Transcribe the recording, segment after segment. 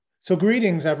So,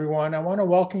 greetings, everyone. I want to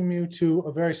welcome you to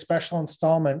a very special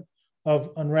installment of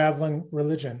Unraveling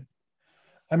Religion.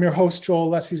 I'm your host,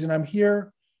 Joel Lessies, and I'm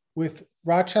here with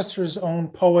Rochester's own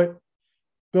poet,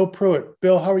 Bill Pruitt.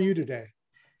 Bill, how are you today?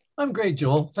 I'm great,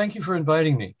 Joel. Thank you for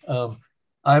inviting me.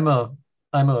 I'm a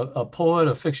I'm a poet,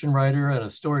 a fiction writer, and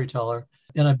a storyteller,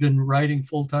 and I've been writing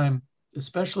full time,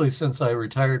 especially since I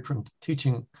retired from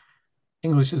teaching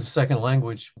English as a second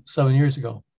language 7 years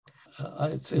ago.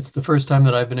 It's the first time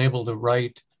that I've been able to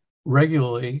write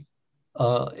regularly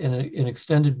in an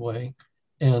extended way,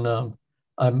 and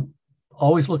I'm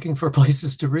always looking for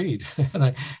places to read,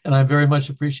 and I very much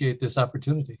appreciate this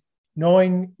opportunity.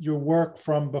 Knowing your work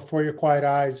from Before Your Quiet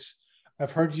Eyes,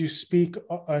 I've heard you speak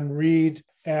and read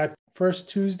at First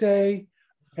Tuesday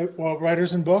at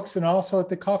Writers and Books, and also at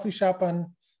the coffee shop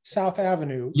on South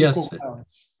Avenue. Equal Yes,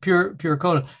 Grounds. Pure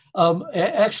Kona.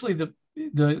 Actually,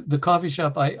 the coffee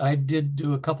shop, I did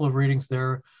do a couple of readings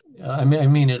there. I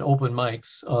mean at open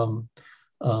mics,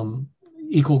 um,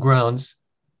 Equal Grounds,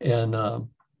 and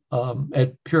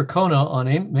at Pure Kona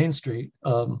on Main Street.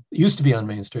 It used to be on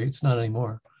Main Street. It's not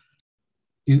anymore.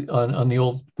 On the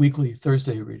old weekly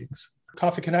Thursday readings.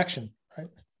 Coffee Connection, right?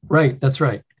 Right. That's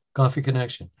right. Coffee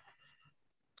Connection.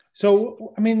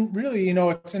 So, I mean, really,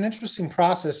 it's an interesting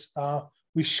process.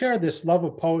 We share this love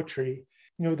of poetry,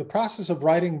 the process of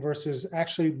writing versus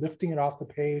actually lifting it off the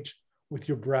page with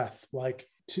your breath, like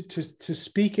to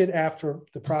speak it after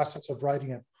the process of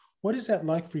writing it. What is that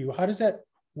like for you? How does that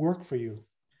work for you?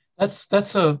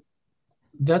 That's a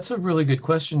really good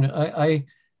question.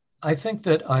 I think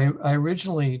that I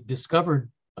originally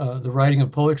discovered the writing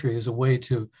of poetry as a way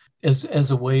to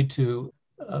as a way to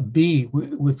be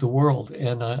with the world,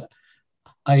 and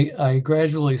I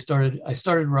gradually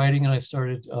started writing, and I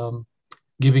started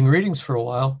giving readings for a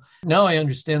while. Now I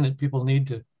understand that people need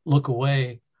to look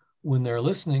away when they're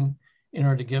listening in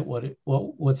order to get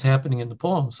what's happening in the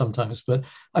poem sometimes. But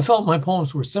I felt my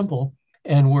poems were simple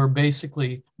and were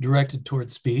basically directed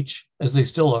towards speech, as they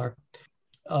still are.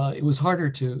 It was harder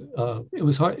to it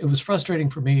was frustrating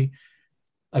for me.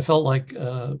 I felt like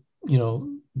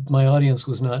my audience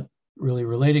was not really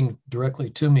relating directly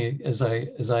to me as I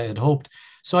had hoped.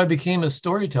 So I became a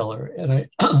storyteller, and I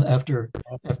after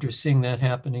seeing that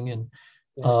happening in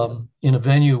a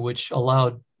venue which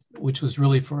was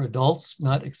really for adults,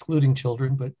 not excluding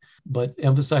children, but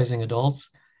emphasizing adults.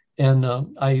 And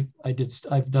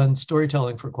I've done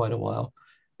storytelling for quite a while,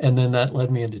 and then that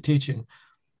led me into teaching.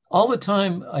 All the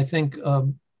time, I think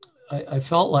I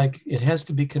felt like it has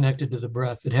to be connected to the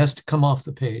breath. It has to come off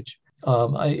the page.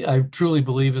 I truly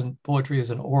believe in poetry as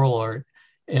an oral art.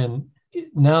 And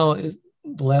now,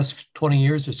 the last 20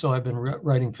 years or so, I've been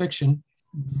writing fiction.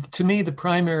 To me, the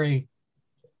primary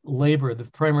labor, the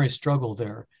primary struggle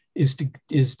there is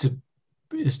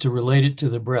to relate it to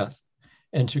the breath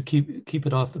and to keep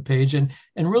it off the page, and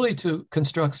really to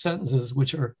construct sentences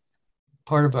which are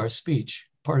part of our speech,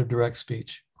 part of direct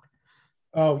speech.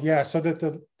 Oh, yeah. So that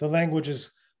the language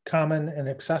is common and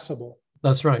accessible.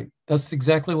 That's right. That's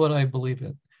exactly what I believe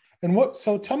in.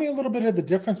 So tell me a little bit of the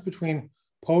difference between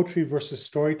poetry versus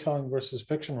storytelling versus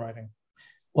fiction writing.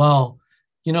 Well,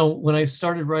 when I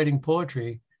started writing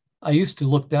poetry, I used to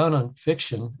look down on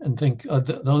fiction and think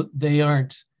they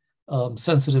aren't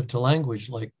sensitive to language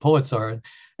like poets are.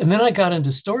 And then I got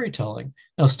into storytelling.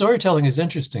 Now, storytelling is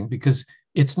interesting because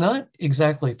it's not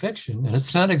exactly fiction and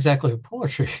it's not exactly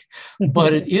poetry,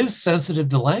 but it is sensitive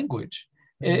to language.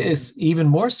 It's even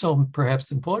more so perhaps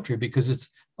than poetry because it's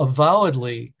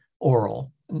avowedly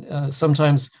oral.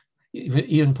 Sometimes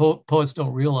even poets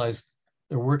don't realize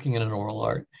they're working in an oral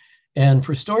art. And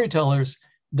for storytellers,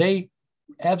 they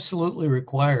absolutely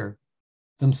require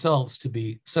themselves to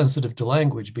be sensitive to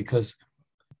language because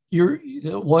you're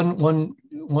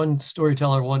one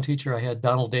storyteller, one teacher I had,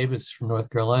 Donald Davis from North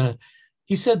Carolina.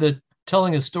 He said that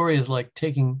telling a story is like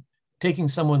taking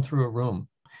someone through a room,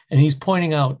 and he's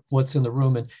pointing out what's in the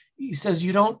room. And he says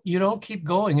you don't keep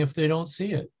going if they don't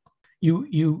see it.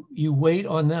 You wait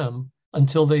on them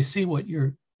until they see what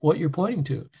you're pointing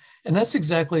to, and that's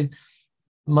exactly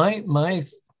my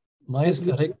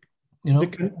aesthetic.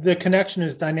 The connection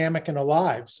is dynamic and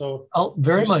alive. So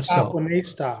very much so. When they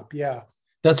stop, yeah,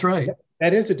 that's right.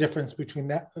 That is a difference between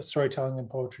that storytelling and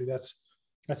poetry.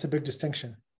 That's a big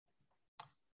distinction.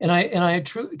 And I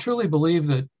truly believe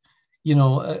that,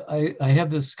 I have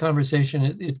this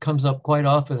conversation. It comes up quite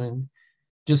often. And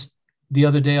just the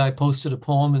other day, I posted a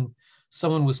poem, and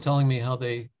someone was telling me how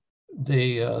they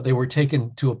were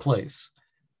taken to a place.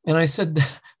 And I said,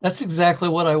 that's exactly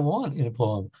what I want in a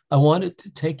poem. I want it to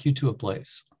take you to a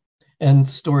place, and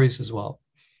stories as well.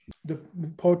 The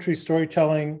poetry,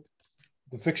 storytelling,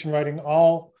 the fiction writing,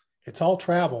 all It's all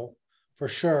travel for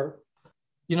sure.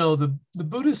 You know, the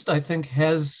Buddhist, I think,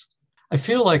 I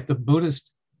feel like the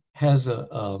Buddhist has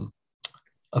a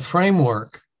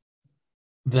framework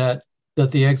that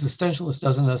the existentialist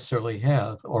doesn't necessarily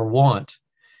have or want.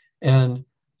 And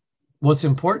what's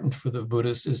important for the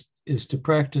Buddhist is to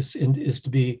practice and is to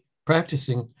be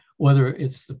practicing, whether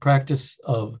it's the practice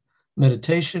of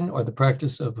meditation or the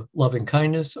practice of loving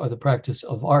kindness or the practice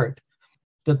of art,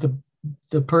 that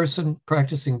the person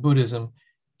practicing Buddhism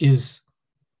is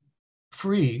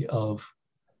free of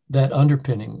that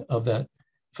underpinning, of that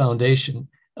foundation,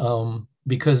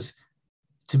 because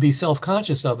to be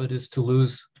self-conscious of it is to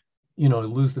lose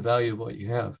the value of what you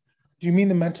have. Do you mean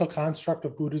the mental construct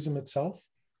of Buddhism itself?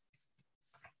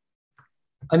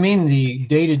 I mean the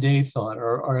day-to-day thought,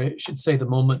 or I should say the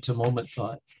moment-to-moment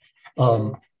thought.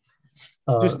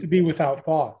 Just to be without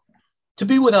thought. To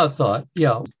be without thought,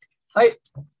 yeah.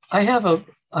 I have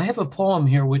a poem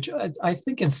here which I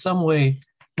think in some way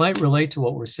might relate to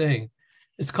what we're saying.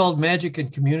 It's called Magic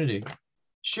and Community.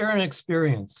 Share an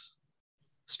experience.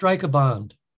 Strike a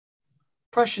bond.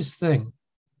 Precious thing.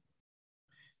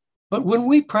 But when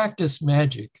we practice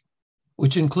magic,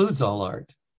 which includes all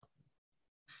art,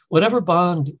 whatever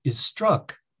bond is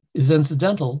struck is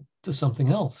incidental to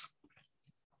something else.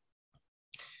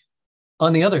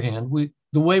 On the other hand,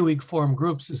 the way we form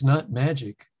groups is not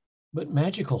magic, but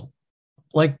magical,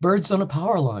 like birds on a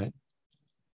power line,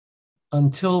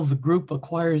 until the group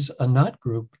acquires a not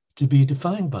group to be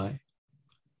defined by.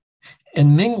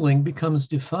 And mingling becomes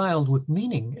defiled with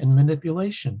meaning and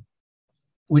manipulation,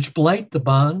 which blight the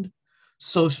bond.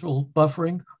 Social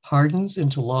buffering hardens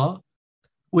into law,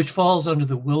 which falls under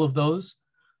the will of those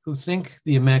who think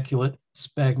the immaculate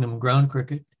sphagnum ground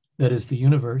cricket, that is the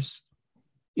universe,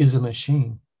 is a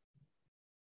machine.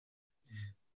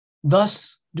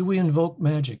 Thus do we invoke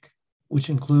magic, which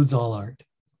includes all art,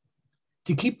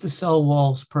 to keep the cell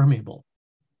walls permeable,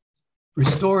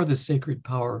 restore the sacred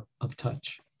power of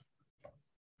touch.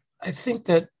 I think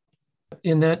that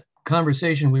in that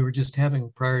conversation we were just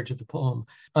having prior to the poem,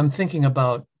 I'm thinking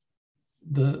about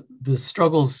the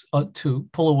struggles to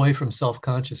pull away from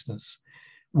self-consciousness,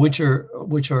 which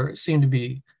seem to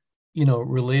be,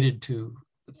 related to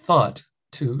thought,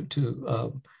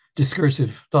 to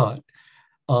discursive thought,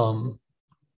 and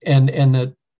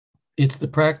that it's the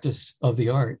practice of the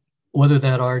art, whether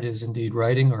that art is indeed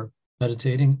writing or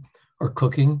meditating or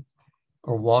cooking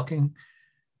or walking.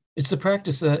 It's the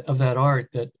practice of that art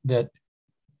that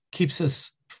keeps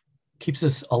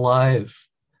us alive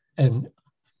and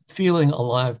feeling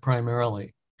alive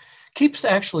primarily. Keeps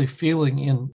actually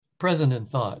feeling present in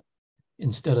thought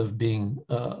instead of being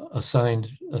assigned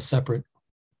a separate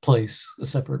place, a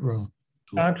separate room.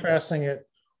 Contrasting it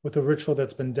with a ritual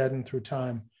that's been deadened through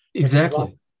time.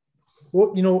 Exactly.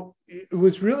 Well, it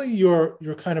was really your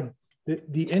kind of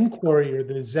the inquiry or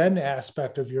the Zen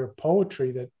aspect of your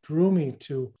poetry that drew me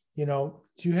to, do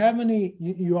you have any,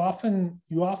 you often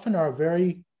are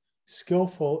very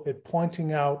skillful at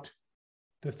pointing out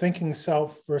the thinking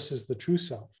self versus the true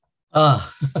self.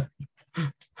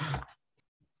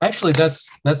 Actually,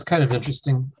 that's kind of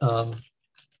interesting.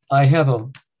 I have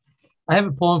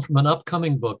a poem from an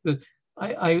upcoming book.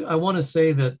 I want to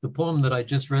say that the poem that I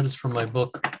just read is from my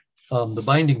book, The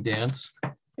Binding Dance,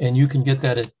 and you can get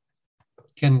that at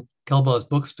Ken Kelbaugh's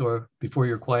bookstore, Before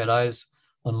Your Quiet Eyes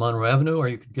on Monroe Avenue, or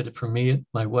you can get it from me at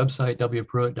my website,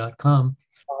 wpruitt.com.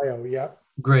 Oh, yeah.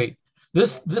 Great.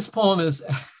 This poem is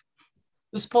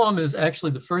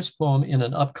actually the first poem in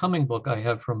an upcoming book I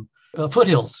have from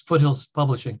Foothills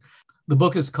Publishing. The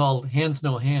book is called Hands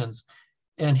No Hands.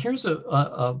 And here's an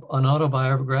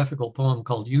autobiographical poem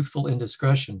called Youthful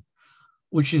Indiscretion,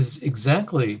 which is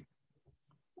exactly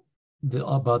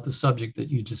about the subject that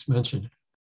you just mentioned.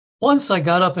 Once I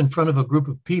got up in front of a group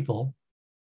of people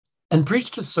and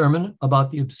preached a sermon about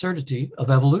the absurdity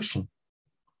of evolution.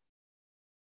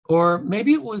 Or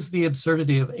maybe it was the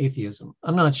absurdity of atheism.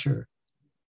 I'm not sure.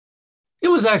 It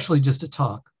was actually just a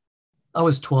talk. I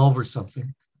was 12 or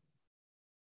something.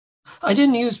 I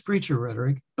didn't use preacher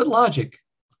rhetoric, but logic,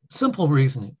 simple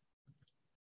reasoning.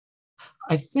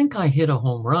 I think I hit a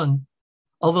home run,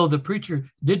 although the preacher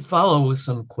did follow with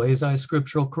some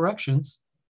quasi-scriptural corrections,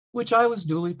 which I was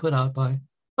duly put out by,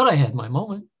 but I had my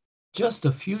moment. Just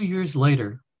a few years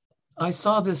later, I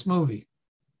saw this movie,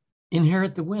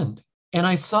 Inherit the Wind, and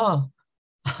I saw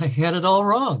I had it all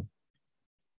wrong.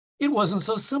 It wasn't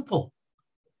so simple.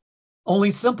 Only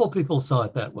simple people saw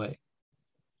it that way.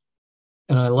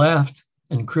 And I laughed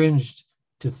and cringed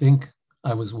to think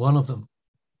I was one of them.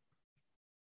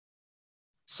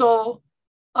 So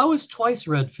I was twice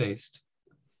red-faced.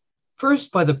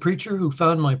 First, by the preacher who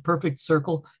found my perfect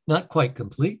circle not quite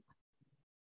complete,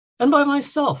 and by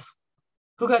myself,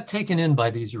 who got taken in by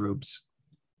these rubes.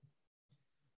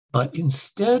 But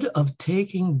instead of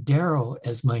taking Darrow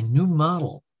as my new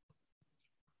model,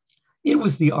 it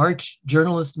was the arch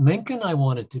journalist Mencken I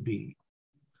wanted to be,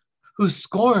 who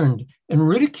scorned and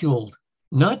ridiculed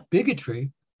not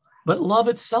bigotry, but love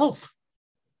itself.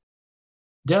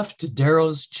 Deaf to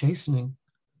Darrow's chastening,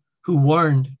 who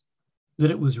warned that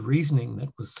it was reasoning that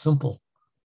was simple,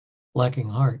 lacking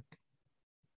heart.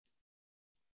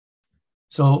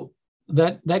 So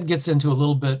that gets into a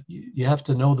little bit, you have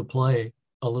to know the play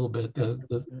a little bit,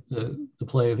 the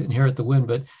play of Inherit the Wind,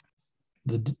 but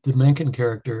the Mencken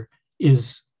character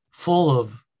is full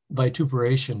of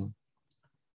vituperation,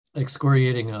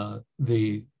 excoriating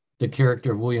the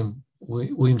character of William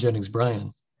Jennings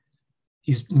Bryan.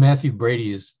 He's Matthew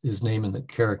Brady is his name in the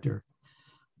character,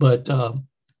 but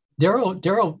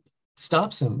Darrow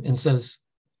stops him and says,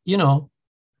 you know,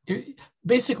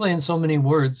 basically in so many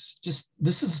words, just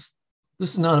this is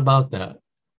not about that.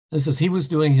 This is, he was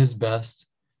doing his best.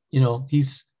 You know,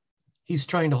 he's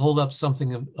trying to hold up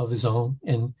something of his own,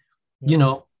 and you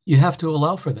know, you have to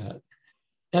allow for that.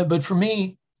 But for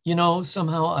me, you know,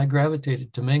 somehow I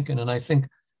gravitated to Mencken, and I think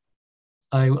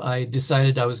I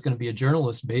decided I was going to be a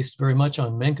journalist based very much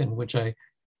on Mencken, which I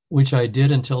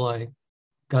did until I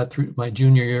got through my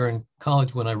junior year in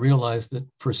college, when I realized that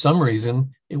for some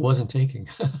reason it wasn't taking.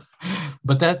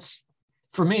 But that's,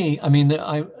 for me, I mean,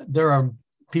 there are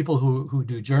people who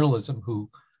do journalism who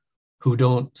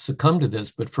don't succumb to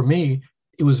this, but for me,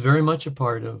 it was very much a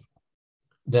part of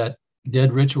that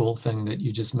dead ritual thing that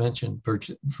you just mentioned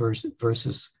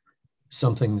versus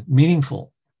something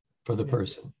meaningful for the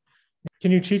person.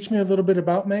 Can you teach me a little bit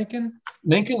about Mencken?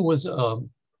 Mencken was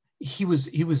he was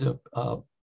a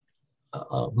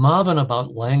Marvin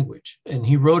about language, and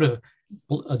he wrote a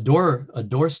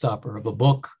door stopper of a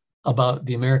book about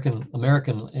the American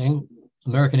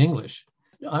English.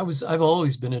 I've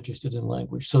always been interested in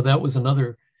language, so that was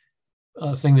another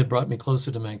thing that brought me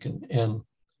closer to Mencken. And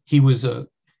he was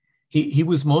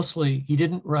mostly, he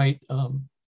didn't write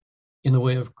in the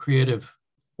way of creative,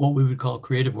 what we would call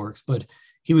creative works, but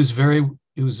he was very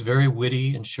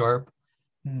witty and sharp.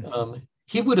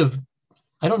 He would have,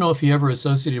 I don't know if he ever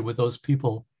associated with those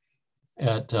people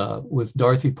with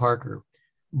Dorothy Parker,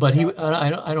 but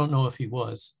I don't know if he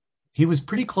was. He was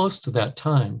pretty close to that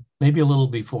time, maybe a little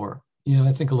before. Yeah,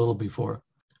 I think a little before.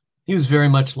 He was very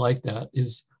much like that.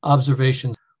 His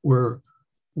observations were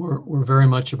very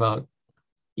much about,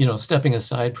 you know, stepping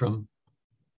aside from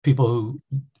people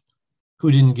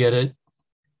who didn't get it.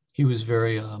 He was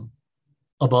very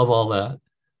above all that.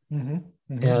 Mm-hmm.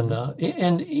 Mm-hmm.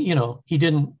 And you know, he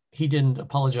didn't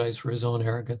apologize for his own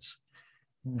arrogance.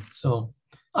 So,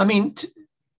 I mean,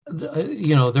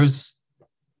 you know,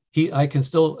 I can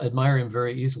still admire him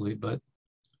very easily, but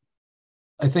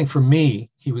I think for me,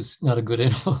 he was not a good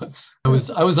influence. I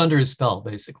was under his spell,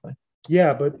 basically.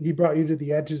 Yeah, but he brought you to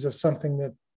the edges of something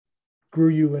that grew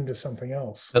you into something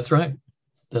else. That's right.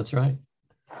 That's right.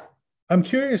 I'm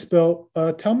curious, Bill.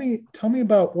 Tell me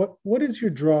about what is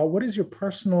your draw? What is your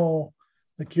personal,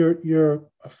 like your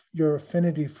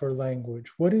affinity for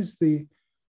language?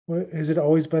 Has it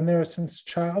always been there since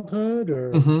childhood,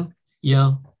 or? Mm-hmm.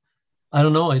 Yeah, I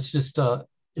don't know. It's just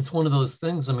it's one of those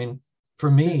things. I mean, for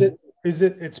me, is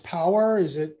it its power?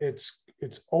 Is it its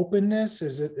openness?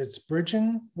 Is it its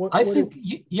bridging? I think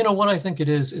you know what I think it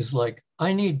is like,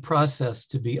 I need process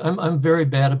to be. I'm very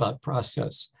bad about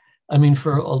process. I mean,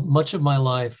 for much of my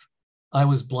life, I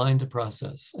was blind to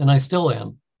process, and I still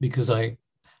am, because I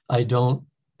don't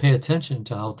pay attention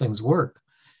to how things work.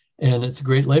 And it's a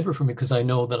great labor for me, because I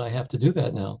know that I have to do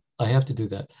that now. I have to do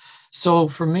that. So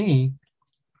for me,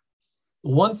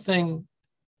 one thing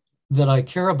that I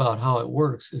care about how it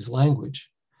works is language.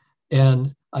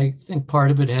 And I think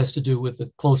part of it has to do with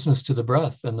the closeness to the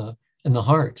breath and the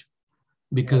heart,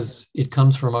 because it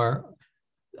can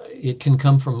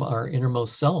come from our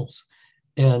innermost selves.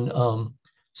 And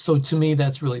so to me,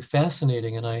 that's really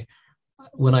fascinating. And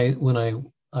when I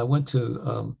went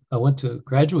to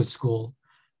graduate school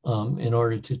in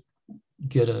order to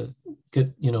get a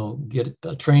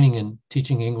training in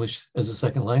teaching English as a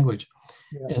second language.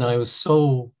 Yeah. And I was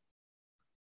so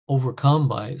overcome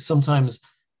by sometimes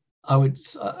I would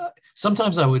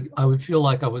feel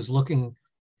like I was looking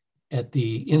at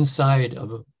the inside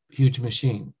of a huge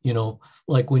machine, you know,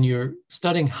 like when you're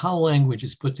studying how language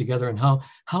is put together and how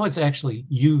it's actually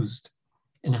used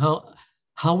and how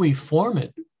we form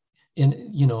it in,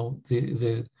 you know,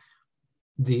 the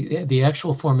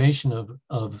actual formation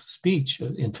of speech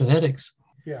in phonetics.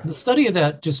 Yeah. The study of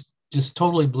that just just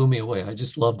totally blew me away. I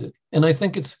just loved it. And I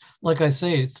think it's, like I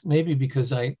say, it's maybe because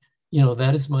that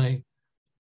is my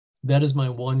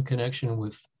one connection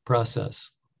with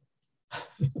process.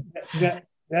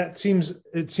 It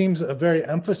seems a very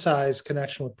emphasized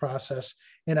connection with process.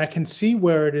 And I can see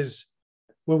where it is,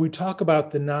 where we talk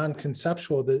about the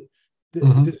non-conceptual, the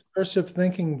discursive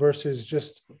thinking versus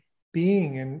just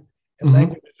being, and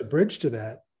language is a bridge to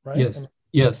that, right? Yes.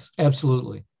 Yes,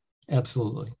 absolutely.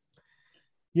 Absolutely.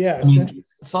 Yeah. It's interesting.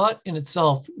 Thought in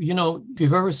itself, if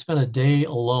you've ever spent a day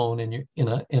alone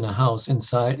in a house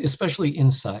inside, especially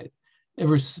inside,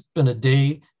 ever spent a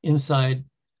day inside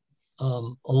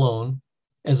alone,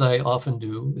 as I often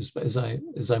do,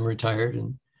 as I'm retired,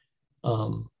 and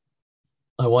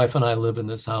my wife and I live in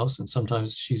this house, and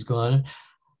sometimes she's gone.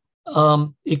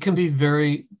 It can be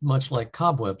very much like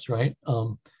cobwebs, right?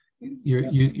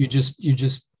 You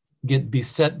just get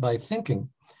beset by thinking.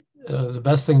 The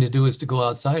best thing to do is to go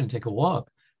outside and take a walk.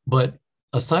 But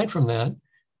aside from that,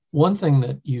 one thing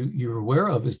that you're aware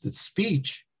of is that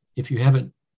speech, if you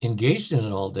haven't engaged in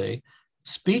it all day,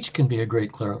 speech can be a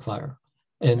great clarifier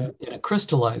and a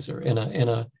crystallizer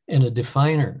and a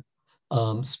definer.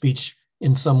 Speech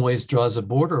in some ways draws a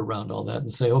border around all that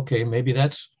and say, okay, maybe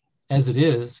that's as it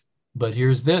is, but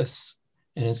here's this,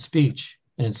 and it's speech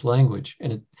and it's language,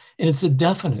 and it's a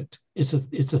definite. It's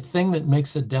a thing that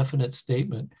makes a definite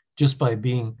statement just by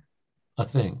being a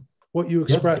thing. What you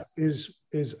express is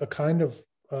a kind of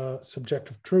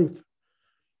subjective truth.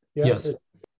 Yeah. Yes.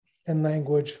 And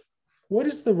language. What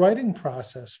is the writing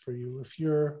process for you?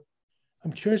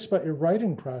 I'm curious about your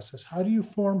writing process. How do you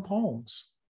form poems?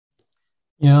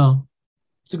 Yeah,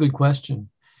 it's a good question.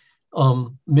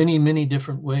 Many, many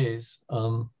different ways.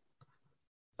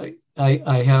 I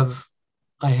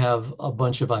have a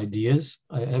bunch of ideas.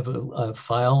 I have a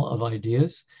file of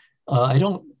ideas. I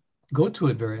don't go to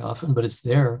it very often, but it's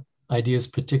there. Ideas,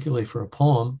 particularly for a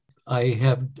poem.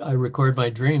 I record my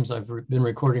dreams. I've been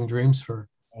recording dreams for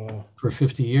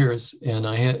 50 years, and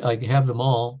I have them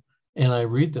all, and I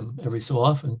read them every so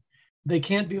often. They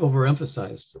can't be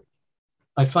overemphasized.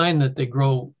 I find that they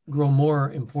grow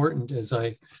more important as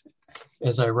I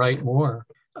write more.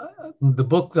 The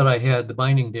book that I had, The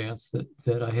Binding Dance,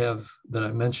 that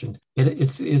I mentioned,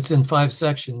 it's in 5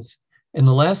 sections, and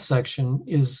the last section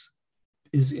is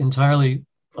entirely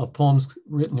poems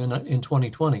written in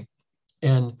 2020,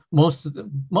 and most of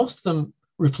them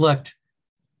reflect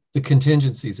the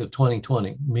contingencies of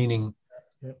 2020, meaning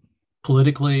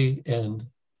politically and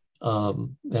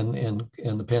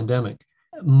the pandemic.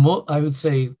 I would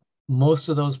say most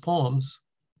of those poems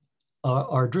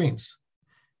are dreams.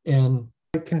 And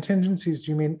contingencies,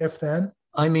 do you mean if then?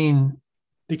 I mean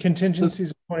the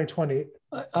contingencies of 2020.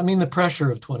 I mean the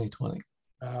pressure of 2020.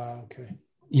 Okay.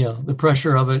 Yeah, the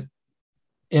pressure of it,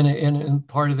 and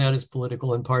part of that is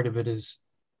political, and part of it is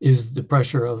the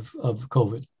pressure of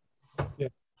COVID. Yeah.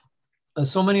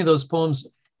 So many of those poems,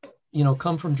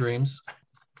 come from dreams.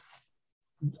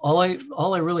 All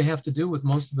I really have to do with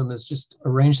most of them is just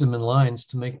arrange them in lines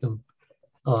to make them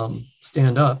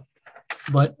stand up.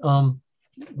 But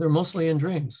they're mostly in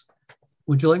dreams.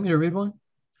 Would you like me to read one?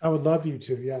 I would love you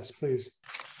to. Yes, please.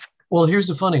 Well, here's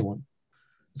a funny one.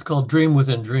 It's called Dream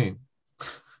Within Dream.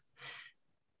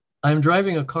 I'm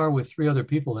driving a car with 3 other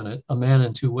people in it, a man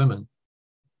and 2 women.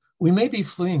 We may be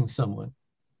fleeing someone.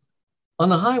 On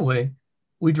the highway,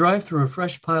 we drive through a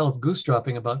fresh pile of goose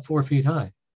dropping about 4 feet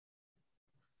high.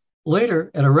 Later,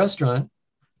 at a restaurant,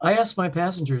 I asked my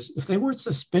passengers if they weren't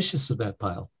suspicious of that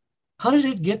pile. How did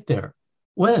it get there?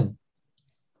 When?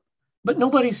 But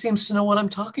nobody seems to know what I'm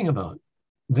talking about.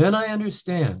 Then I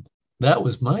understand. That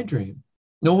was my dream.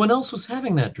 No one else was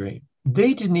having that dream.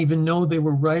 They didn't even know they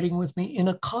were riding with me in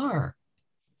a car.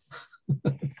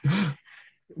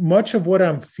 Much of what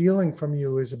I'm feeling from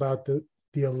you is about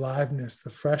the aliveness, the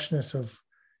freshness of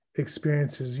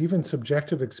experiences, even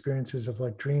subjective experiences of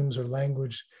like dreams or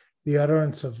language, the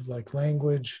utterance of like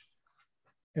language,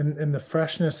 and the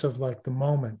freshness of like the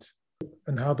moment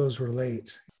and how those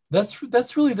relate. That's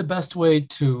really the best way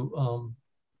to,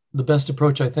 the best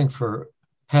approach, I think, for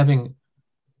having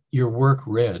your work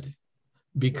read.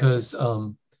 Because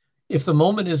if the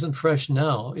moment isn't fresh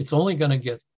now, it's only going to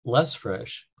get less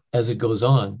fresh as it goes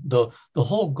on. The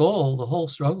whole goal, the whole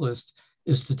struggle is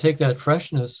to take that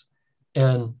freshness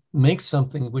and make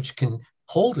something which can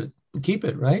hold it and keep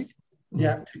it, right?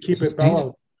 Yeah, to keep it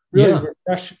mellowed. Really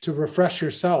refresh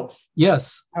yourself.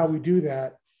 Yes. How we do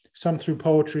that, some through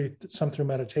poetry, some through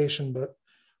meditation, but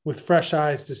with fresh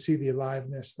eyes to see the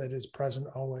aliveness that is present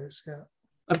always. Yeah.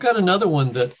 I've got another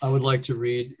one that I would like to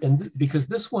read, and because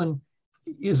this one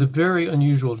is a very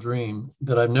unusual dream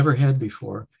that I've never had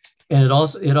before. And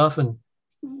it often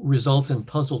results in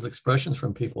puzzled expressions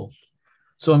from people.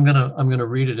 So I'm gonna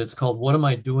read it. It's called "What Am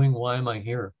I Doing? Why Am I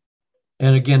Here?"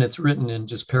 And again, it's written in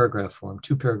just paragraph form,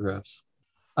 2 paragraphs.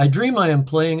 I dream I am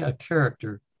playing a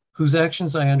character whose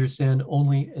actions I understand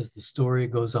only as the story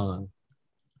goes on.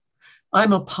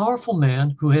 I'm a powerful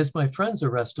man who has my friends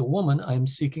arrest a woman I am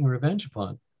seeking revenge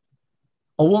upon.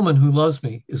 A woman who loves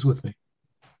me is with me.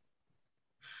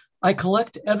 I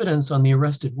collect evidence on the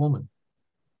arrested woman.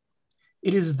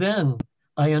 It is then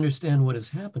I understand what is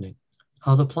happening,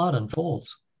 how the plot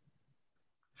unfolds.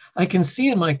 I can see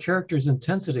in my character's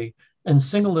intensity and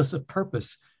singleness of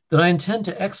purpose that I intend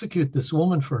to execute this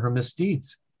woman for her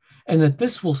misdeeds, and that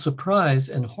this will surprise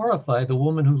and horrify the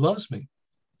woman who loves me,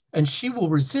 and she will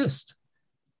resist,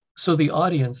 so the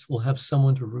audience will have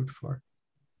someone to root for.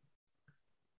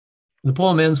 The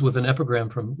poem ends with an epigram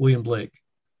from William Blake.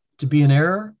 To be in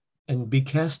error and be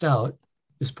cast out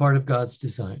is part of God's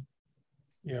design.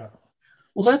 Yeah.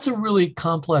 Well, that's a really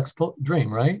complex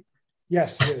dream, right?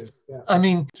 Yes, it is. Yeah. I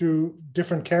mean, through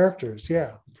different characters.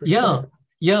 Yeah. For yeah. Sure.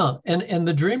 Yeah. And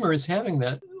the dreamer is having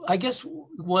that. I guess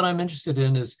what I'm interested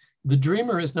in is the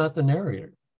dreamer is not the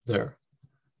narrator there.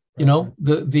 You know,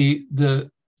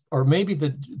 or maybe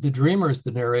the dreamer is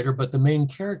the narrator, but the main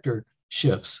character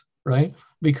shifts, right?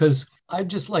 Because I'd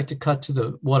just like to cut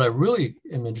to what I really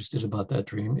am interested about that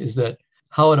dream is that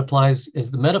how it applies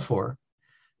as the metaphor.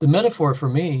 The metaphor for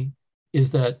me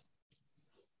is that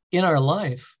in our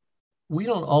life, we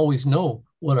don't always know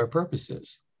what our purpose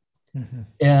is. Mm-hmm.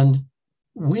 And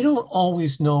we don't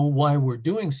always know why we're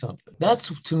doing something.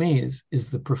 That's, to me, is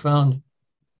the profound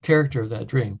character of that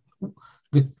dream.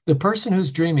 The person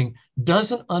who's dreaming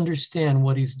doesn't understand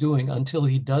what he's doing until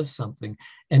he does something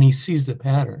and he sees the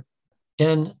pattern.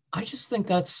 And I just think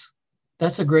that's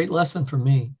a great lesson for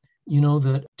me, you know,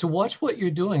 that to watch what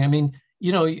you're doing. I mean,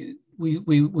 you know,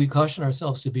 we caution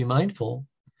ourselves to be mindful,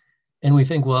 and we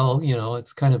think, well, you know,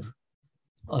 it's kind of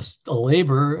a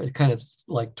labor, kind of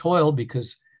like toil,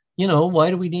 because, you know, why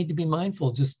do we need to be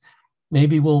mindful? Just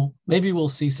maybe we'll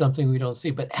see something we don't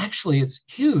see. But actually, it's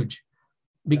huge,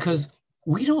 because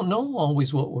we don't know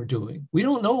always what we're doing. We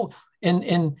don't know,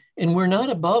 and we're not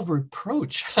above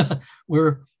reproach.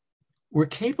 We're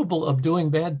capable of doing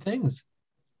bad things,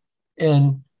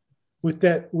 and with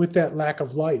that lack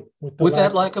of light, with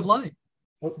that lack of light,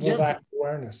 the lack of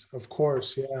awareness, of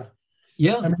course.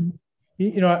 Yeah. I mean,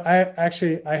 you know,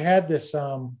 I had this.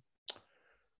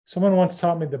 Someone once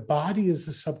taught me the body is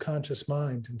the subconscious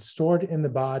mind, and stored in the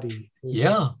body is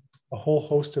a whole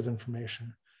host of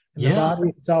information. And the body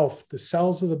itself, the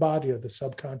cells of the body are the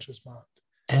subconscious mind.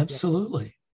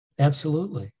 Absolutely.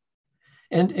 Absolutely.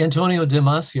 And Antonio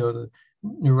Damasio, the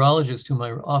neurologist whom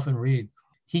I often read,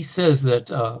 he says that,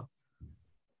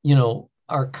 you know,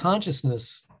 our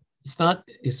consciousness, it's not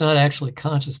actually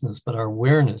consciousness, but our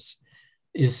awareness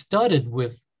is studded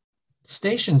with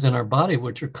stations in our body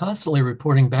which are constantly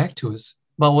reporting back to us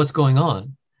about what's going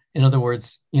on. In other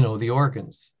words, you know, the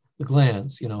organs, the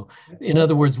glands, you know. In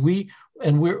other words,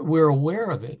 we're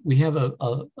aware of it. We have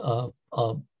a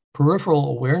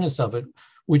peripheral awareness of it,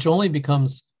 which only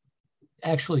becomes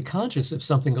actually conscious if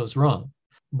something goes wrong.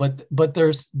 But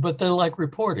they're like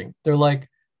reporting. They're like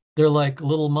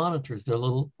little monitors. They're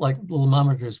little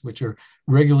monitors which are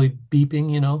regularly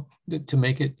beeping, you know, to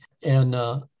make it. And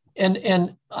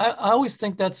I always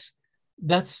think that's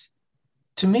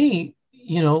to me,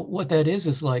 you know, what that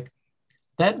is like,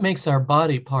 that makes our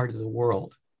body part of the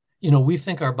world. You know, we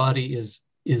think our body is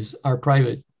our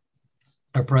private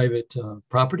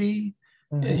property,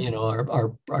 you know,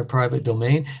 our private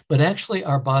domain, but actually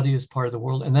our body is part of the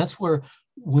world. And that's where,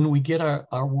 when we get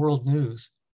our world news,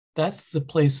 that's the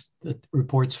place that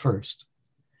reports first.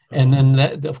 And then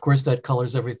that, of course, that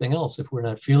colors everything else. If we're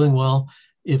not feeling well,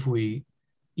 if we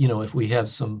have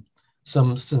some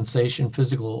sensation,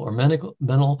 physical or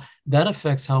mental, that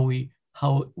affects how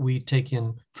we take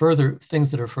in further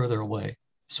things that are further away,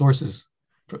 sources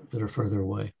that are further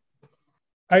away.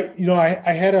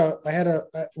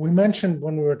 We mentioned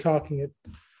when we were talking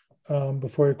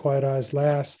before Your Quiet Eyes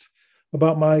last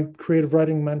about my creative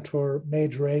writing mentor,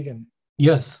 Mage Reagan.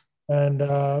 Yes. And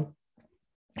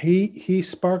he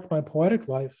sparked my poetic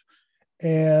life.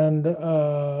 And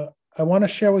I want to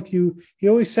share with you, he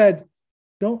always said,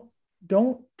 don't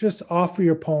just offer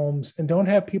your poems, and don't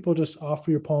have people just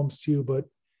offer your poems to you, but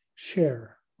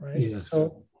share, right? Yes.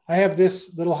 So I have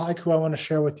this little haiku I want to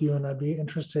share with you, and I'd be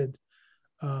interested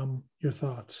your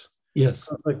thoughts.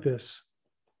 Yes. It's like this.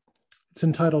 It's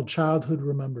entitled Childhood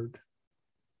Remembered.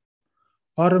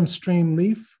 Autumn stream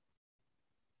leaf,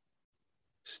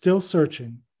 still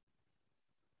searching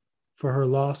for her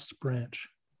lost branch.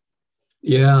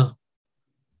 Yeah.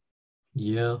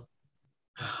 Yeah,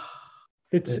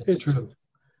 It's it's true.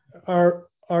 our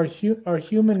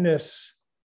humanness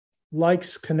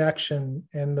likes connection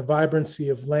and the vibrancy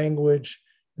of language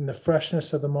and the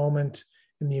freshness of the moment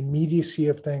and the immediacy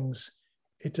of things.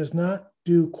 It does not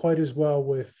do quite as well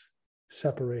with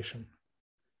separation.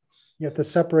 Yet the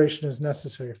separation is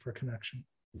necessary for connection.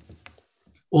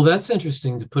 Well, that's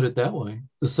interesting to put it that way.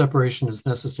 The separation is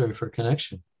necessary for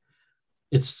connection.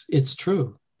 It's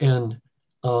true. And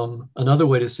another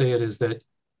way to say it is that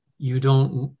you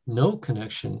don't know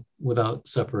connection without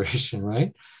separation,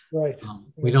 right? Right.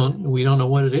 We don't know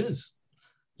what it is.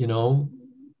 You know,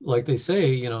 like they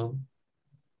say,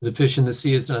 the fish in the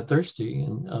sea is not thirsty,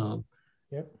 and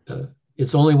Yep.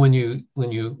 It's only when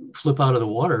you flip out of the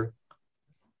water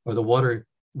or the water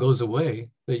goes away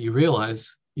that you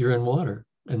realize you're in water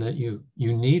and that you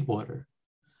need water.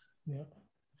 Yeah.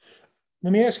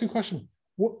 Let me ask you a question.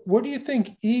 What do you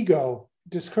think ego,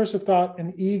 discursive thought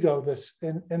and ego, this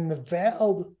and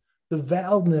the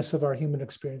veiledness of our human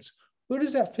experience, where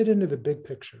does that fit into the big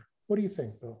picture? What do you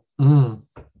think, Bill?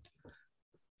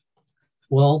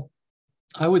 Well,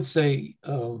 I would say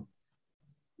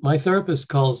my therapist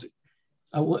calls,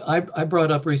 I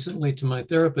brought up recently to my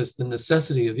therapist the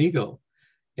necessity of ego.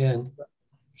 And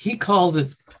he calls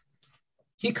it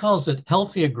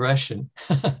healthy aggression.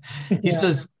 He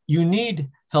says you need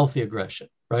healthy aggression,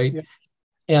 right? Yeah.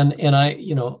 And I,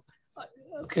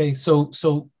 okay,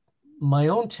 so my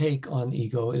own take on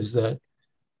ego is that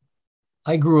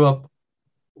I grew up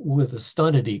with a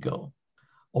stunted ego,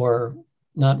 or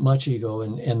not much ego,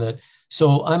 and that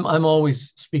so I'm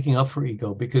always speaking up for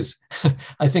ego because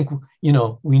I think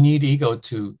we need ego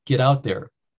to get out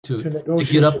there to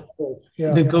get up,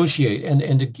 negotiate,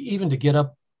 and to even to get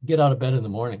out of bed in the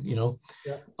morning,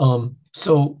 Yeah.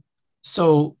 So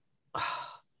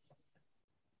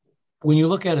when you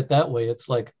look at it that way, it's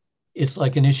like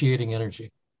initiating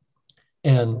energy,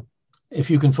 and if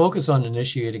you can focus on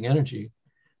initiating energy,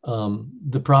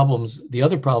 the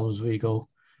other problems of ego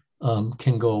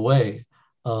can go away.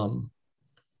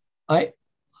 I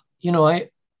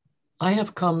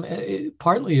have come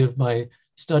partly of my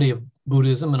study of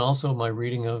Buddhism and also my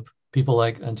reading of people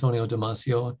like Antonio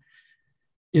Damasio,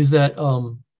 is that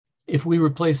if we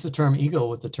replace the term ego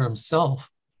with the term self,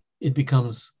 it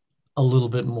becomes a little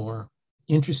bit more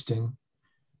interesting,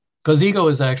 because ego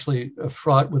is actually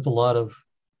fraught with a lot of,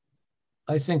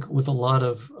 I think, with a lot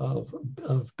of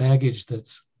baggage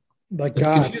that's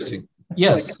confusing.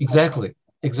 Yes, exactly.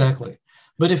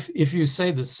 But if you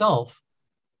say the self,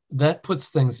 that puts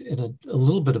things in a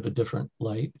little bit of a different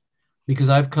light, because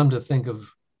I've come to think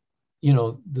of,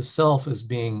 the self as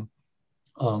being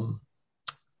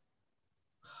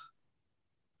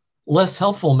less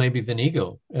helpful maybe than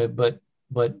ego, but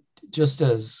just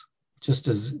as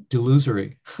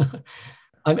delusory.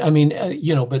 I mean,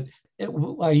 but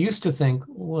I used to think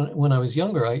when I was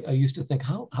younger, I used to think,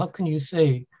 how can you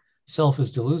say self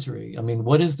is delusory? I mean,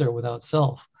 what is there without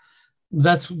self?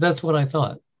 That's what I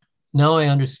thought. Now I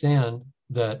understand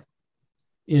that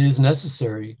it is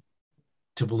necessary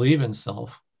to believe in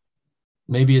self.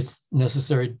 Maybe it's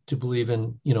necessary to believe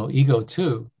in, ego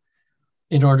too,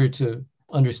 in order to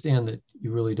understand that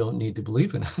you really don't need to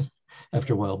believe in it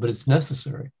after a while, but it's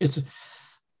necessary. It's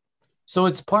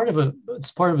part of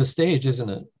a stage, isn't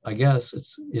it? I guess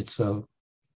it's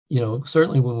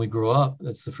certainly when we grow up,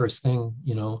 that's the first thing.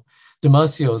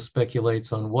 Damasio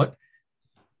speculates on what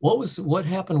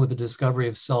happened with the discovery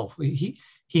of self. He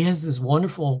has this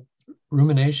wonderful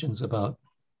ruminations about,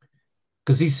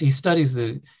 because he studies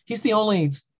he's the only,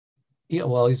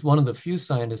 he's one of the few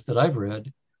scientists that I've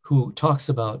read who talks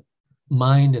about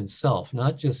mind and self,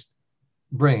 not just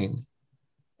brain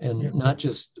and not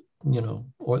just,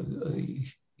 or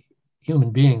human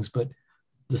beings, but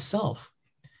the self.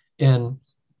 And,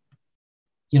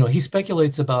 he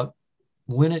speculates about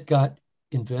when it got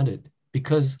invented,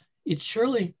 because it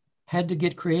surely had to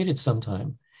get created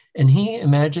sometime. And he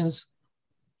imagines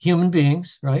human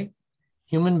beings, right?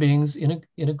 Human beings in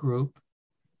a group,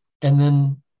 and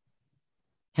then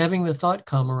having the thought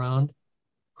come around,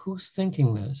 who's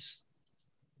thinking this?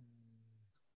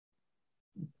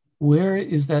 Where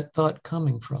is that thought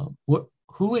coming from?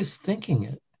 Who is thinking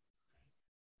it?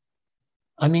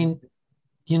 I mean,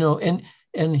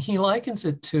 and he likens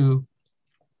it to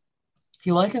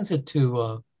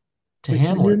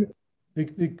Hamlet.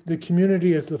 The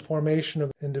community is the formation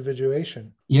of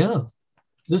individuation. Yeah.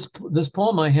 This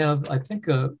poem I have, I think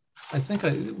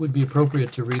it would be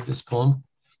appropriate to read this poem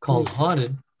called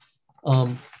Haunted.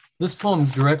 This poem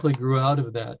directly grew out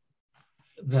of that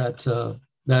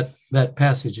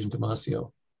passage in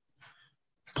Damasio.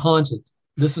 Haunted.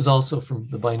 this is also from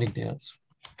The Binding Dance.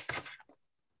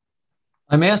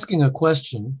 I'm asking a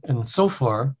question, and so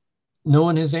far, no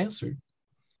one has answered.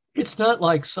 It's not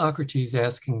like Socrates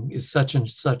asking, is such and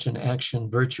such an action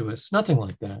virtuous? Nothing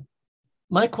like that.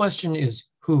 My question is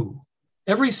who?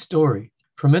 Every story,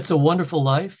 from It's a Wonderful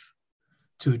Life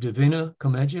to Divina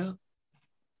Commedia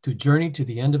to Journey to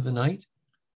the End of the Night,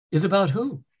 is about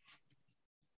who?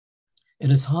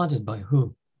 And is haunted by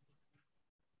who?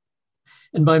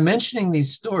 And by mentioning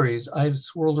these stories, I've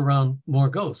swirled around more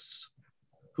ghosts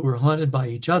who are haunted by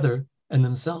each other and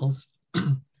themselves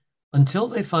until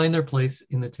they find their place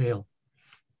in the tale.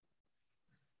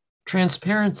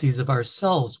 Transparencies of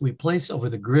ourselves we place over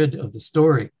the grid of the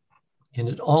story, and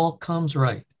it all comes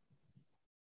right.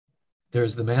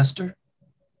 There's the master.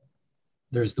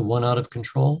 There's the one out of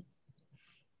control.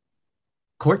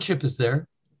 Courtship is there.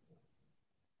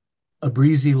 A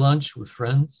breezy lunch with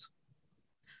friends.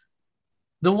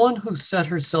 The one who set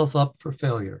herself up for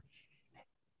failure.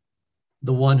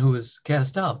 The one who is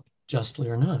cast out, justly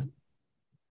or not.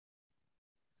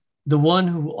 The one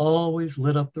who always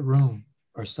lit up the room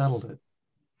or settled it.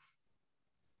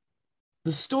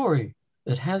 The story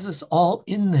that has us all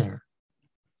in there,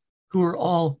 who are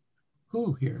all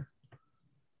who here?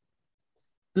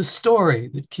 The story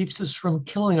that keeps us from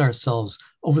killing ourselves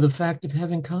over the fact of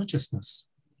having consciousness.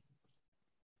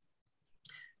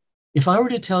 If I were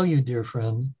to tell you, dear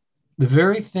friend, the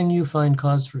very thing you find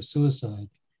cause for suicide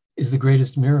is the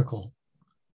greatest miracle,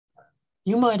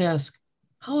 you might ask,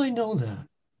 how I know that?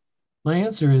 My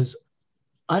answer is,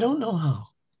 I don't know how,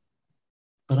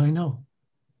 but I know.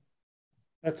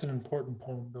 That's an important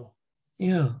poem, Bill.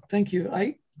 Yeah, thank you.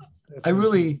 I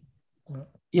really,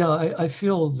 I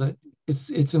feel that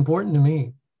it's important to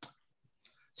me.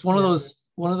 It's one of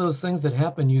those things that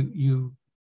happen. You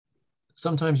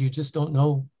sometimes you just don't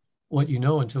know what you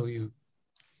know until you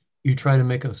try to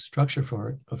make a structure for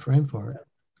it, a frame for it.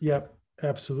 Yep,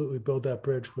 absolutely. Build that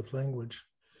bridge with language.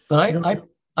 But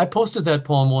I posted that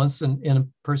poem once, and a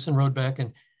person wrote back,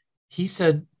 and he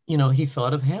said, he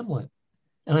thought of Hamlet.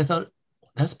 And I thought,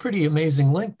 that's pretty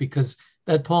amazing link, because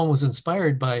that poem was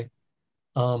inspired by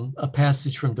a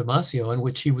passage from Damasio in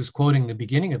which he was quoting the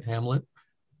beginning of Hamlet.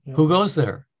 Yeah. Who goes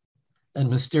there? And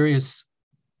mysterious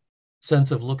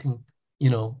sense of looking,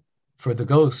 for the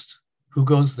ghost. Who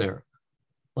goes there?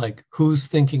 Like, who's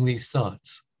thinking these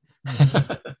thoughts?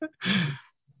 Mm-hmm.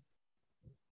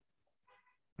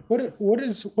 What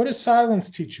does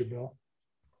silence teach you, Bill?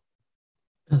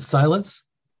 Silence?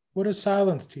 What does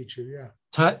silence teach you? Yeah.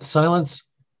 Silence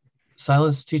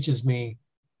teaches me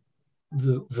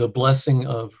the blessing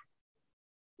of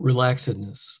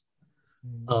relaxedness.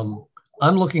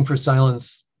 I'm looking for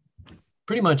silence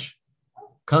pretty much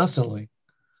constantly.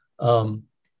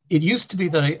 It used to be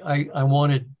that I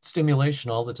wanted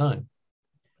stimulation all the time.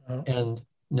 Oh. And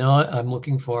now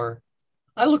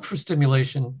I look for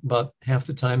stimulation about half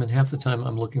the time, and half the time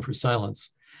I'm looking for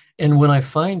silence. And when I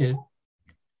find it,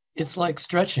 it's like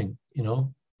stretching,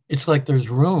 it's like there's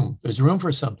room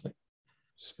for something.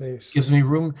 Space. It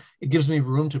gives me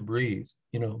room to breathe,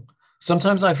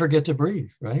 Sometimes I forget to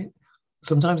breathe, right?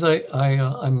 Sometimes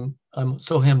I'm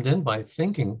so hemmed in by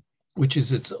thinking, which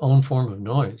is its own form of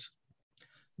noise.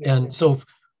 And so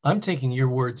I'm taking your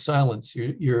word silence,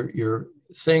 you're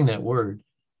saying that word,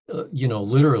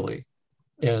 literally.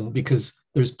 And because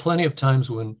there's plenty of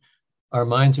times when our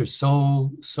minds are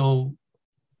so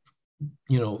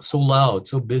loud,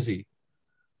 so busy,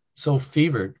 so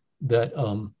fevered that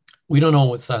we don't know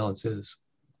what silence is.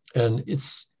 And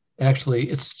it's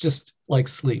just like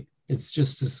sleep. It's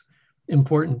just as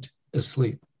important as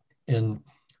sleep, and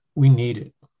we need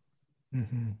it.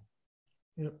 Mm-hmm.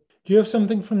 Yep. Do you have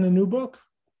something from the new book?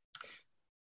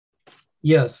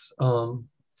 Yes. The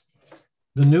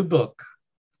new book.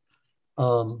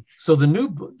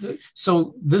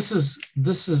 So this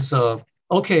is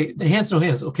okay. The Hands No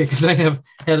Hands. Okay, because I have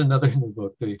had another new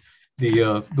book,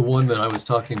 the one that I was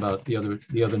talking about the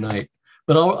other night.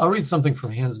 But I'll read something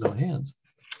from Hands No Hands.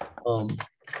 I'll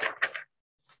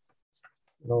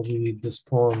read this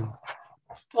poem.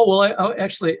 Oh well,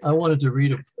 I wanted to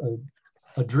read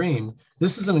a dream.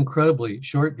 This is an incredibly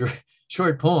short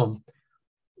poem,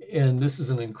 and this is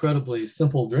an incredibly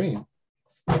simple dream.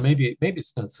 Or maybe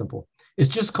it's not simple. It's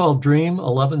just called Dream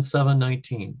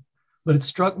 11/7/19, but it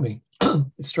struck me.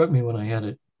 It struck me when I had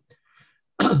it.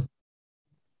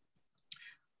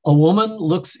 A woman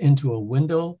looks into a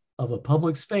window of a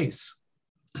public space,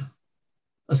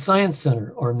 a science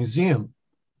center or museum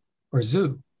or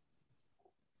zoo,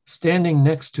 standing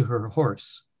next to her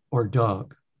horse or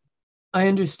dog. I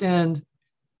understand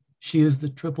she is the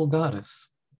triple goddess.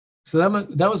 So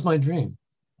that was my dream.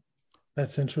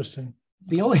 That's interesting.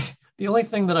 The only the only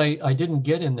thing that I didn't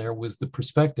get in there was the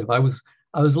perspective. I was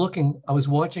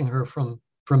watching her from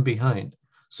behind.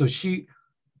 So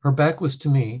her back was to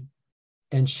me,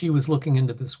 and she was looking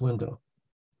into this window,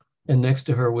 and next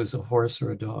to her was a horse or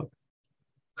a dog.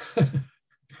 Can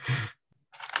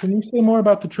you say more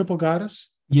about the triple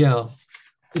goddess? Yeah,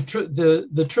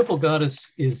 the triple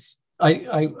goddess is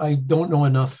I don't know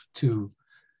enough to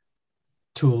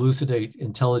elucidate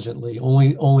intelligently.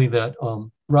 Only that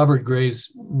Robert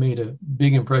Graves made a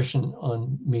big impression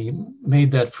on me,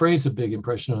 made that phrase a big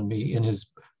impression on me in his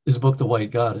book, The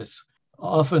White Goddess.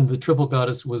 Often the triple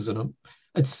goddess was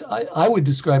I would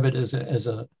describe it as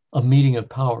a meeting of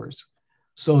powers,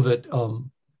 so that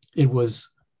it was,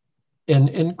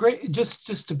 and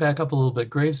just to back up a little bit,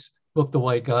 Graves' book, The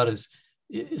White Goddess,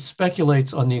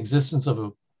 speculates on the existence of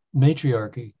a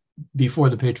matriarchy before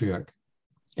the patriarch,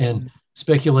 and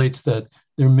speculates that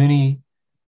there are many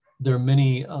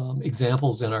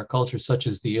examples in our culture, such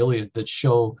as the Iliad, that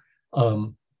show the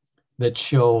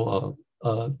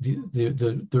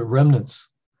remnants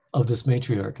of this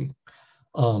matriarchy.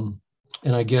 And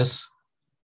I guess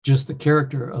just the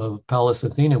character of Pallas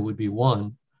Athena would be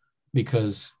one,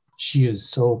 because she is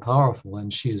so powerful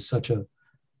and she is such a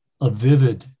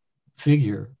vivid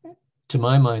figure, to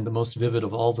my mind, the most vivid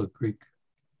of all the Greek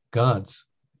gods.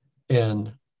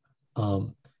 And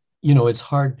it's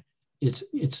hard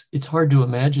to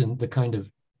imagine the kind of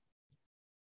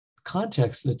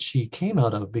context that she came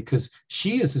out of, because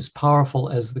she is as powerful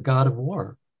as the god of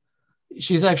war.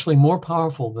 She's actually more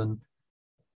powerful than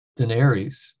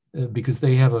Ares, because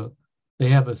they have a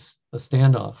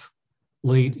standoff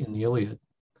late in the Iliad.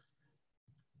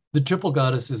 The triple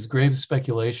goddess is Graves'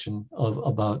 speculation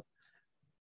about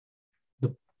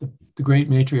the great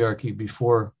matriarchy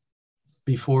before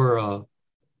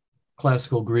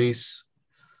classical Greece,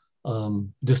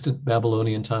 distant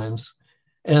Babylonian times.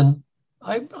 And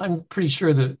I'm pretty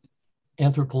sure that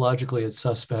anthropologically it's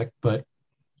suspect, but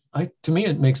to me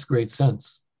it makes great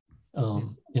sense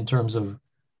in terms of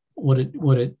what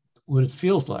it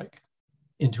feels like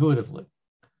intuitively,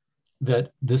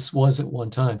 that this was at one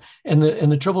time. And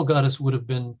the triple goddess would have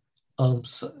been,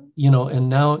 and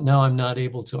now I'm not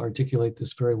able to articulate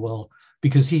this very well,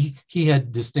 because he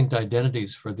had distinct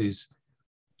identities for these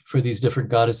different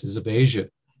goddesses of Asia.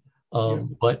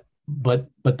 But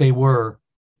they were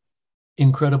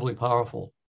incredibly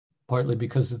powerful, partly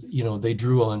because they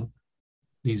drew on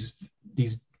these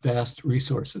vast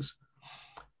resources.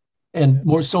 And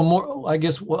more, I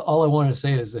guess all I wanted to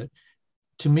say is that,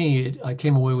 to me, I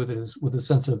came away with it with a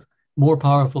sense of more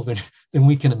powerful than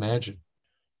we can imagine.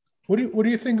 What do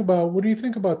you think about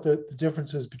the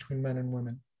differences between men and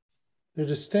women? They're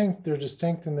distinct,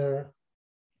 and they're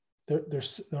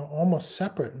almost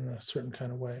separate in a certain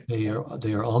kind of way. They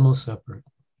are almost separate.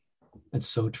 It's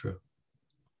so true.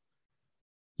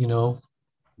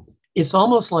 It's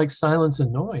almost like silence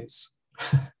and noise.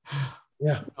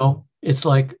 Yeah. It's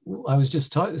like I was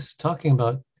just talking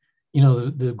about,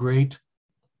 the great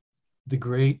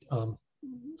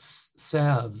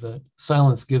salve that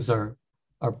silence gives our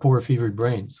poor fevered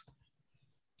brains.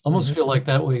 Almost feel like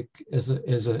that way as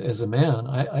a man.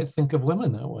 I think of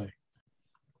women that way.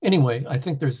 Anyway, I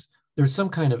think there's some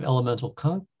kind of elemental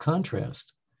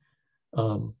contrast,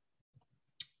 and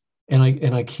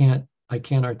I can't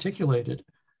articulate it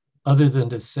other than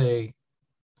to say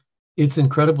it's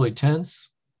incredibly tense.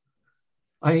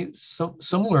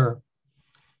 Somewhere,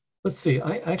 let's see.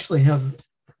 I actually have.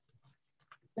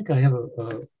 I think I have a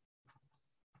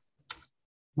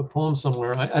poem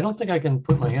somewhere. I don't think I can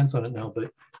put my hands on it now,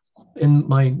 but in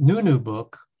my new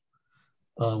book,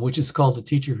 which is called The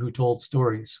Teacher Who Told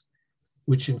Stories,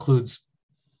 which includes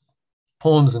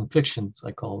poems and fictions,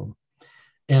 I call them.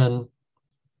 And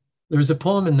there's a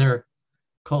poem in there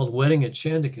called Wedding at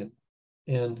Shandaken.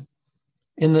 And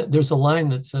there's a line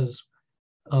that says,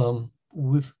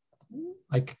 with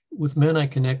men I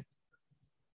connect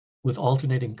with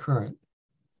alternating current,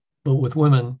 but with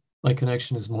women, my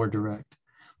connection is more direct.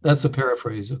 That's a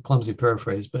clumsy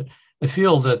paraphrase, but I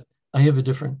feel that I have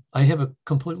a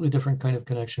completely different kind of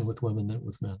connection with women than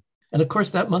with men. And of course,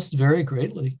 that must vary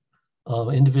greatly.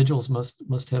 Individuals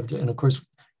must have, and of course,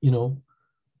 I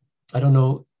don't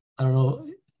know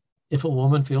if a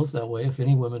woman feels that way, if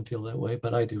any women feel that way,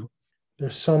 but I do.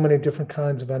 There's so many different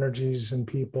kinds of energies and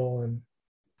people, and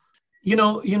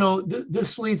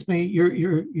this leads me.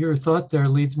 Your thought there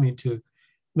leads me to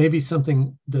maybe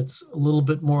something that's a little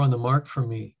bit more on the mark for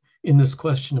me in this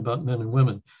question about men and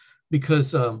women,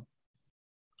 because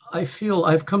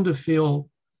I've come to feel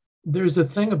there's a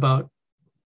thing about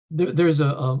there's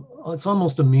it's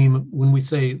almost a meme when we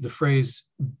say the phrase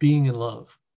 "being in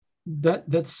love."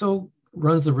 That so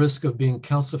runs the risk of being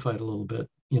calcified a little bit,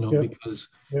 Yep. because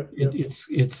Yep. Yep.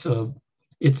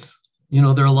 it's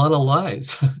there are a lot of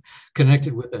lies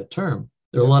connected with that term.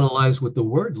 There are a lot of lies with the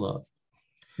word love.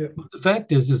 Yep. But the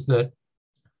fact is that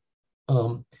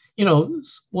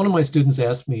one of my students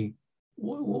asked me,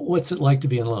 "What's it like to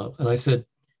be in love?" And I said,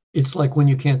 "It's like when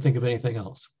you can't think of anything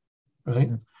else,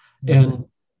 right?" Mm-hmm.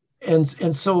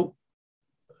 And so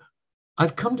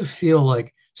I've come to feel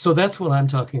like, so that's what I'm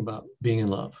talking about, being in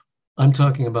love. I'm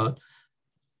talking about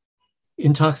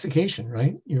intoxication,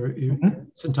 right? Mm-hmm.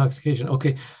 It's intoxication.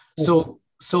 Okay, so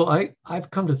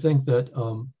I've come to think that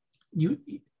you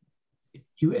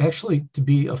you actually, to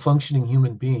be a functioning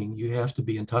human being, you have to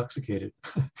be intoxicated.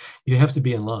 You have to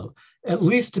be in love, at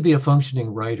least to be a functioning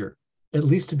writer, at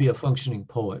least to be a functioning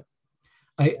poet.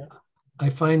 I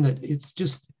find that it's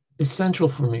just essential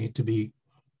for me to be.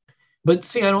 But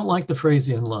see, I don't like the phrase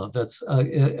 "in love." That's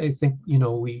I think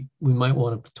we might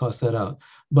want to toss that out.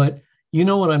 But you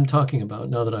know what I'm talking about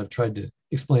now that I've tried to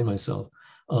explain myself.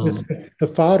 It's the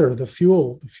fodder, the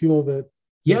fuel that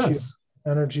gives Yes,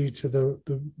 energy to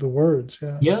the words.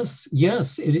 Yeah.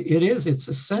 yes, it is. It's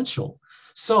essential.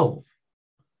 So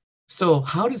so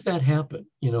how does that happen?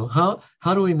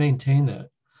 How do we maintain that?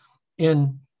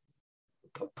 And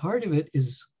part of it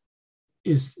is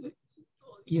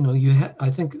I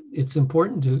think it's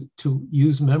important to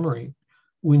use memory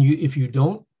when if you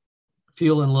don't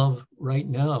feel in love right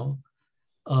now,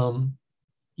 um,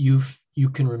 you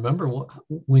can remember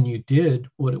when you did,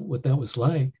 what that was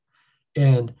like,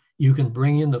 and you can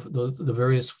bring in the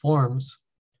various forms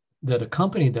that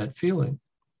accompany that feeling.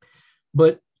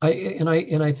 But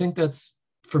I think that's,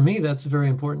 for me, that's a very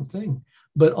important thing.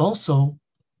 But also,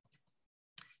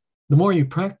 the more you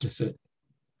practice it,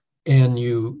 and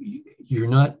you're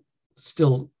not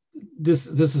still, this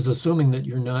is assuming that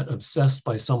you're not obsessed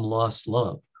by some lost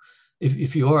love.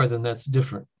 If you are, then that's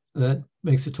different. That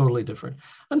makes it totally different.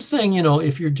 I'm saying,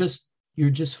 if you're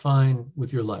just fine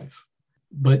with your life,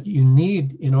 but you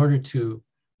need, in order to,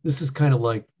 this is kind of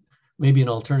like maybe an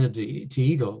alternative to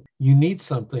ego. You need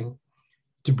something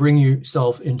to bring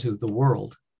yourself into the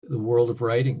world of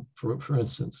writing, for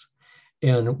instance.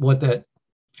 And what that,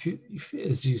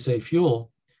 as you say,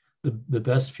 fuel, the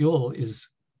best fuel is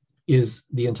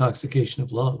the intoxication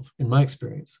of love, in my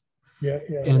experience. Yeah.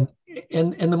 Yeah.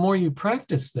 And the more you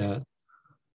practice that,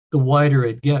 the wider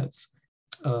it gets.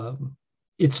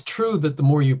 It's true that the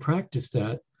more you practice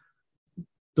that,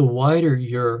 the wider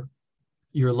your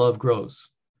love grows,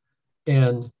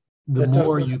 and the That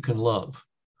more you can love.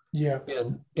 Yeah.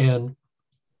 And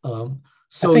I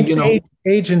so think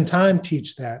age and time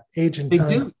teach that. Age and they time.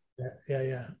 do. Yeah.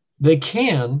 Yeah. They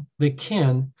can.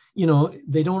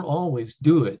 They don't always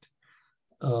do it.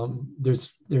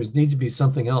 There's needs to be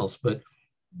something else, but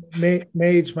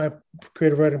Mage, my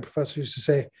creative writing professor, used to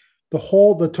say,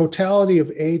 the totality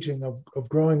of aging, of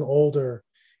growing older,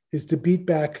 is to beat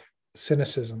back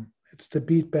cynicism. It's to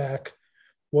beat back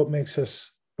what makes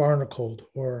us barnacled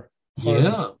or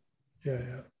hardened. yeah,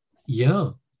 Yeah. yeah.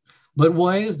 But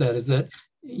why is that? Is that,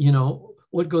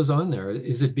 what goes on there?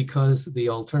 Is it because the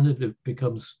alternative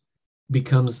becomes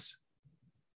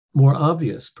more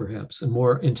obvious, perhaps, and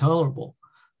more intolerable?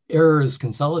 Error is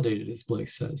consolidated, as Blake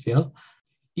says. Yeah,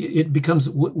 it becomes,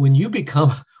 when you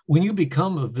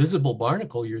become a visible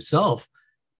barnacle yourself,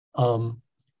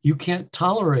 you can't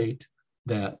tolerate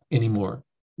that anymore,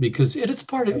 because it's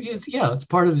part of it. Yeah, it's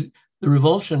part of the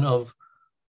revulsion of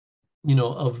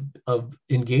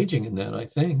engaging in that. I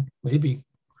think maybe.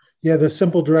 Yeah. The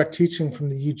simple direct teaching from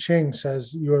the I Ching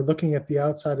says you are looking at the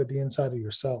outside of the inside of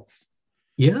yourself.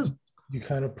 Yeah. You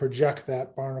kind of project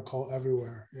that barnacle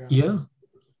everywhere. Yeah. Yeah.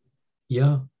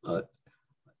 Yeah.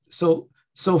 So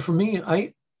for me,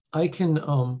 I can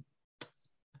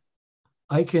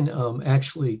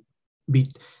actually be,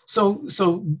 so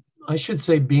I should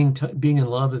say, being in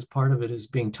love, as part of it, is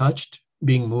being touched,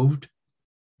 being moved,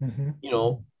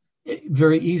 Mm-hmm.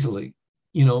 very easily,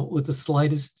 with the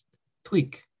slightest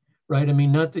tweak, right? I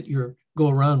mean, not that you're go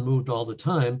around moved all the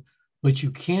time, but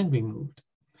you can be moved.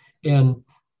 And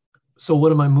so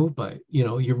what am I moved by?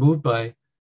 You're moved by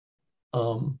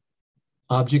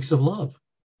objects of love.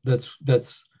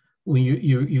 That's when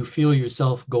you feel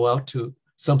yourself go out to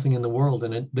something in the world,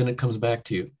 and then it comes back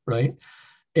to you, right?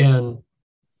 And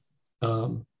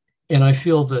um, and I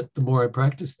feel that the more I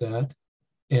practice that,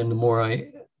 and the more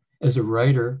I, as a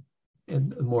writer,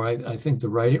 and the more I think the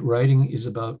writing is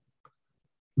about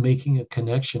making a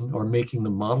connection, or making the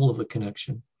model of a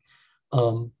connection.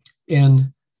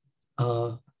 And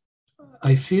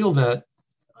I feel that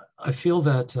I feel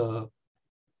that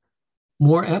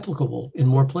more applicable in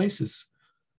more places.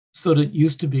 So that it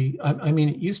used to be, I mean,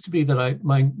 it used to be that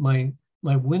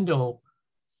my window,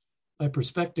 my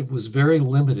perspective was very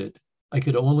limited. I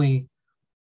could only,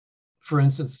 for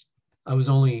instance, I was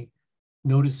only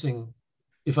noticing,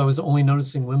 if I was only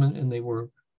noticing women and they were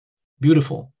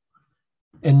beautiful.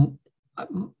 And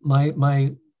my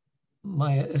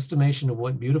estimation of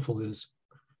what beautiful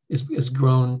is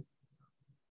grown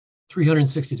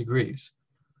 360 degrees.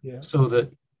 Yeah. So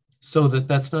that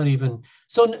that's not even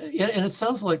so. And it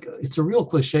sounds like it's a real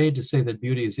cliche to say that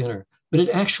beauty is inner, but it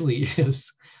actually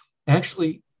is.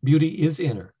 Actually, beauty is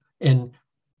inner, and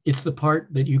it's the part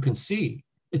that you can see.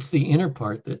 It's the inner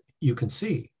part that you can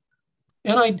see.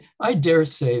 And I dare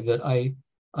say that I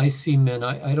see men.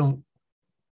 I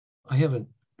haven't,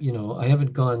 I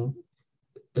haven't gone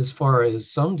as far as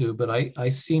some do, but I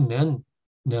see men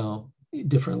now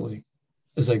differently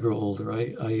as I grow older.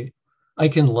 I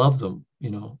can love them,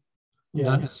 Yeah.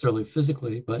 not necessarily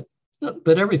physically, but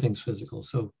everything's physical,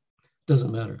 so it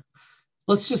doesn't matter.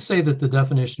 Let's just say that the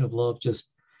definition of love,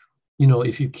 just,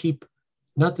 if you keep,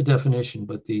 not the definition,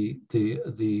 but the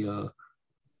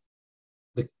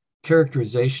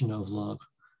characterization of love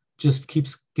just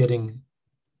keeps getting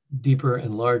deeper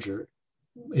and larger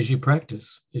as you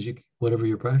practice, whatever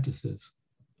your practice is.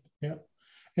 Yeah.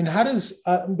 And how does,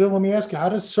 Bill, let me ask you, how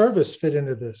does service fit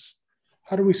into this?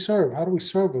 How do we serve? How do we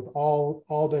serve with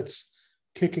all that's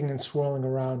kicking and swirling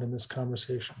around in this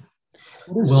conversation?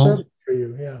 What is service for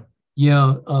you? Yeah.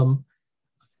 Yeah.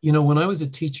 When I was a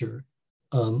teacher,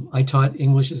 I taught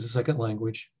English as a second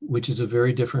language, which is a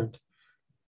very different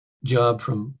job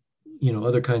from,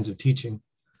 other kinds of teaching.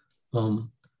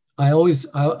 I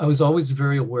was always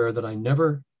very aware that I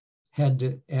never had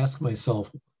to ask myself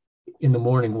in the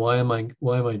morning, why am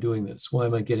I doing this? Why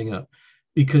am I getting up?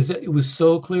 Because it was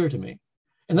so clear to me.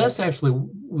 And that's actually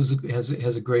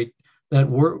that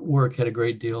work had a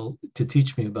great deal to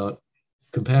teach me about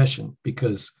compassion,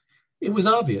 because it was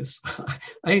obvious.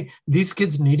 These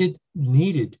kids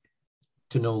needed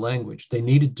to know language. They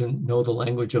needed to know the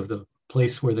language of the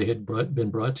place where they had been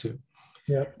brought to.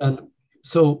 Yeah. And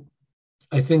so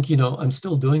I think, I'm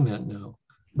still doing that now,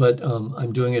 but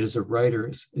I'm doing it as a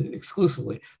writer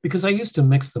exclusively, because I used to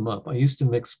mix them up. I used to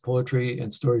mix poetry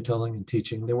and storytelling and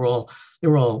teaching. They were all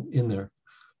in there.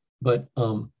 But,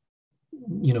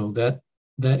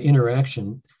 that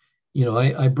interaction,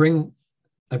 I bring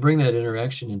that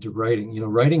interaction into writing.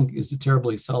 Writing is a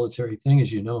terribly solitary thing,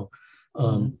 as you know.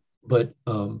 But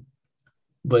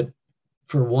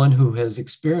for one who has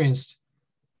experienced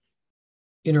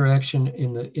interaction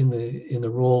in the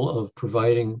role of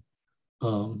providing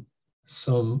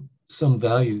some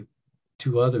value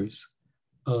to others,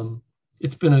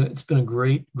 it's been a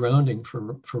great grounding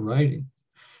for writing.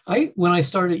 When I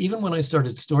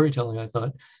started storytelling, I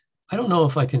thought, I don't know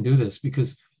if I can do this,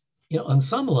 because on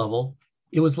some level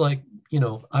it was like,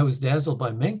 I was dazzled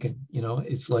by Mencken.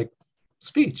 It's like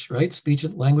speech, right? Speech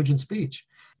and language and speech.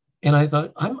 And I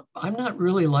thought, I'm not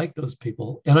really like those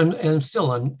people. And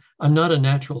I'm not a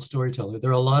natural storyteller.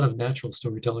 There are a lot of natural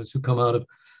storytellers who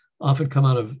often come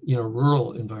out of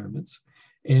rural environments.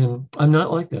 And I'm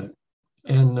not like that.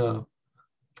 And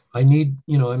I need,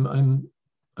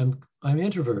 I'm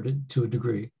introverted to a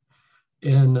degree.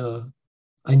 And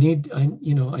I need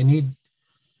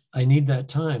that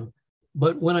time.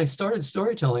 But when I started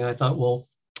storytelling, I thought, well,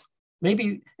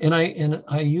 maybe, and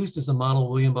I used as a model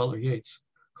William Butler Yeats,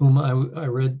 whom I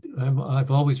read, I've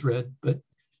always read, but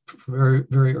very,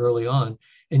 very early on.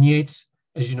 And Yeats,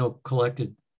 as you know,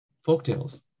 collected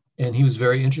folktales, and he was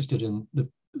very interested in the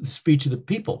speech of the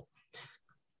people,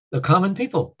 the common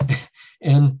people.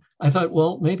 And I thought,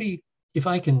 well, maybe if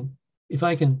I can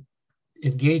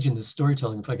engage in this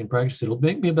storytelling, if I can practice it, it'll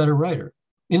make me a better writer.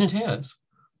 And it has.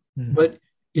 Mm-hmm. But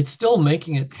it's still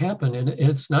making it happen. And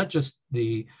it's not just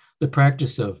the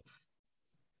practice of,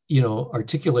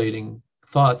 articulating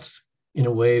thoughts in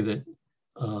a way that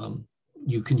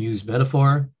you can use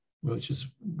metaphor, which is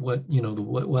what,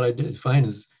 what I define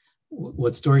as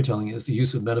what storytelling is, the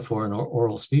use of metaphor in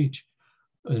oral speech,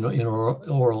 in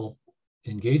oral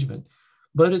engagement.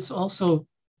 But it's also,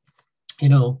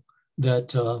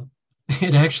 that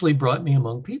it actually brought me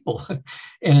among people,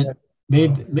 and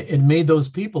it made those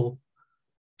people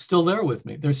still there with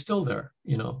me. They're still there,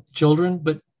 children,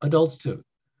 but adults too.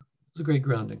 It's a great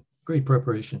grounding, great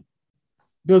preparation.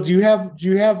 Bill, do you have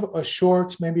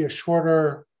maybe a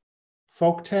shorter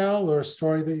folk tale or a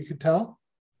story that you could tell?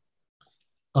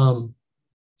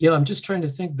 Yeah, I'm just trying to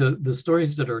think the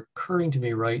stories that are occurring to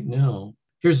me right now.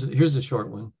 Here's a short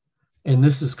one, and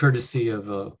this is courtesy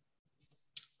of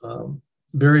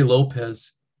Barry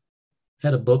Lopez,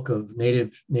 had a book of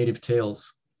native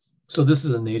tales. So this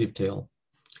is a native tale.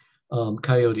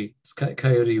 Coyote.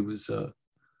 Coyote was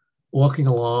walking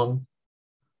along,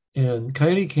 and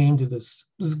Coyote came to this.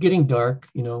 It was getting dark,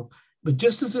 but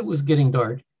just as it was getting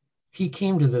dark, he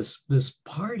came to this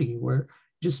party where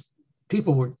just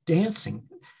people were dancing.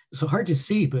 It's so hard to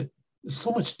see, but there's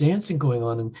so much dancing going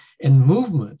on and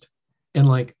movement and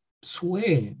like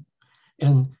swaying.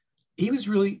 And he was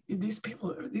really, these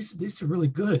people, these are really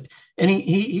good. And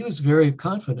he was very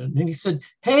confident. And he said,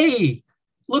 "Hey,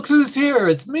 look who's here.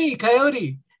 It's me,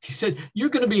 Coyote." He said, "You're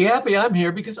going to be happy I'm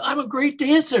here because I'm a great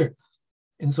dancer."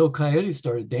 And so Coyote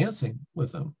started dancing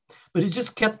with them, but it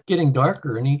just kept getting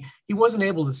darker, and he wasn't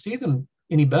able to see them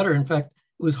any better. In fact,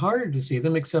 it was harder to see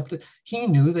them, except that he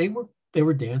knew they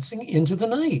were dancing into the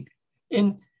night,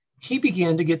 and he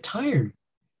began to get tired.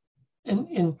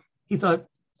 And he thought,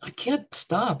 "I can't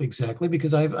stop exactly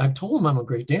because I've told him I'm a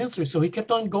great dancer." So he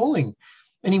kept on going,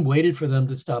 and he waited for them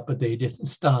to stop, but they didn't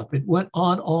stop. It went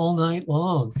on all night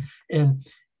long, and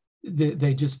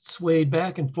they just swayed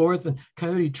back and forth. And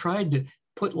Coyote tried to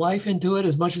put life into it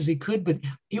as much as he could, but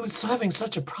he was having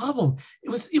such a problem. It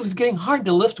was getting hard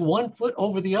to lift one foot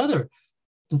over the other.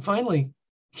 And finally,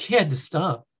 he had to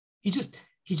stop. He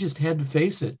just had to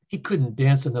face it. He couldn't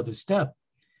dance another step.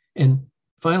 And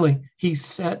finally, he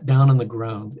sat down on the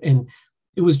ground, and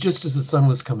it was just as the sun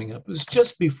was coming up. It was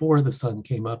just before the sun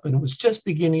came up, and it was just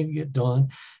beginning to get dawn.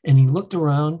 And he looked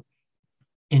around,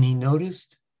 and he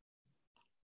noticed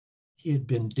he had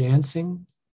been dancing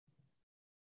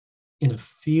in a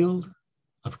field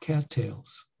of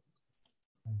cattails.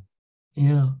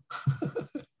 Yeah.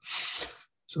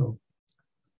 So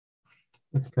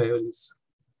that's Coyote's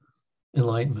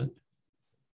enlightenment.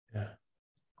 Yeah.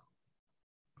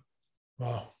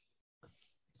 Wow.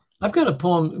 I've got a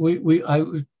poem.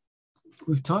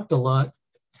 We've talked a lot.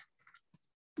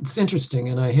 It's interesting,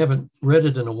 and I haven't read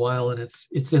it in a while, and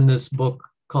it's in this book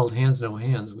called Hands No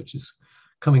Hands, which is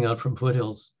coming out from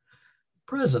Foothills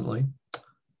presently.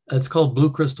 It's called Blue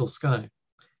Crystal Sky,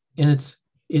 and it's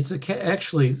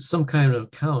actually some kind of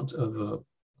account of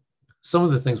some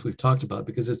of the things we've talked about,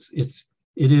 because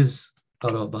it is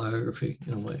autobiography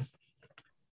in a way.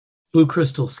 Blue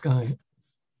Crystal Sky.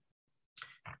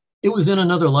 It was in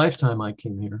another lifetime I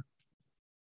came here.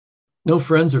 No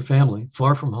friends or family,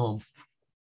 far from home.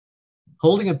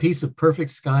 Holding a piece of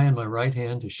perfect sky in my right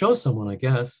hand to show someone, I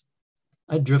guess,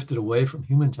 I drifted away from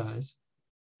human ties.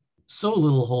 So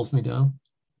little holds me down.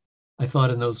 I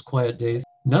thought in those quiet days,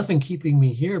 nothing keeping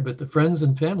me here but the friends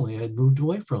and family I had moved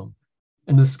away from.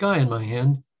 And the sky in my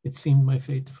hand, it seemed my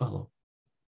fate to follow.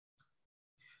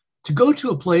 To go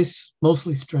to a place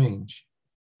mostly strange,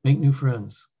 make new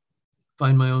friends,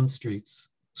 find my own streets,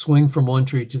 swing from one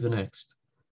tree to the next.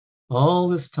 All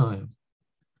this time,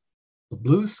 the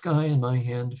blue sky in my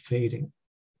hand fading.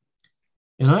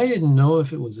 And I didn't know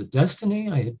if it was a destiny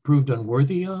I had proved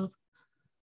unworthy of,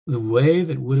 the way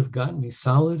that would have gotten me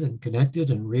solid and connected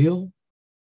and real,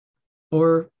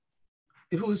 or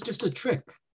if it was just a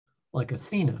trick, like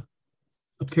Athena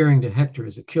appearing to Hector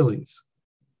as Achilles,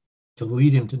 to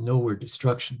lead him to nowhere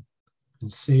destruction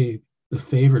and save the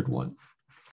favored one.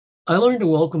 I learned to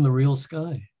welcome the real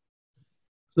sky,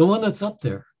 the one that's up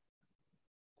there,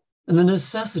 and the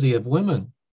necessity of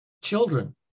women,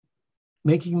 children,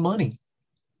 making money.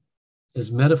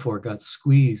 As metaphor got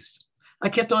squeezed, I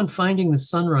kept on finding the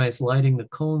sunrise lighting the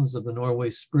cones of the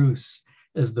Norway spruce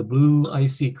as the blue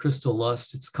icy crystal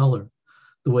lost its color,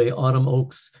 the way autumn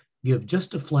oaks give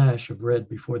just a flash of red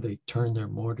before they turn their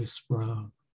mortise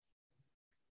brown.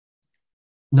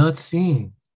 Not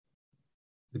seeing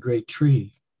the great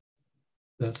tree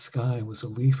that sky was a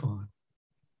leaf on.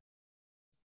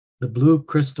 The blue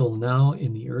crystal now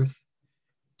in the earth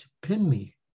to pin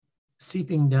me,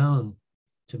 seeping down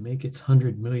to make its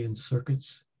 100 million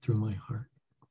circuits through my heart.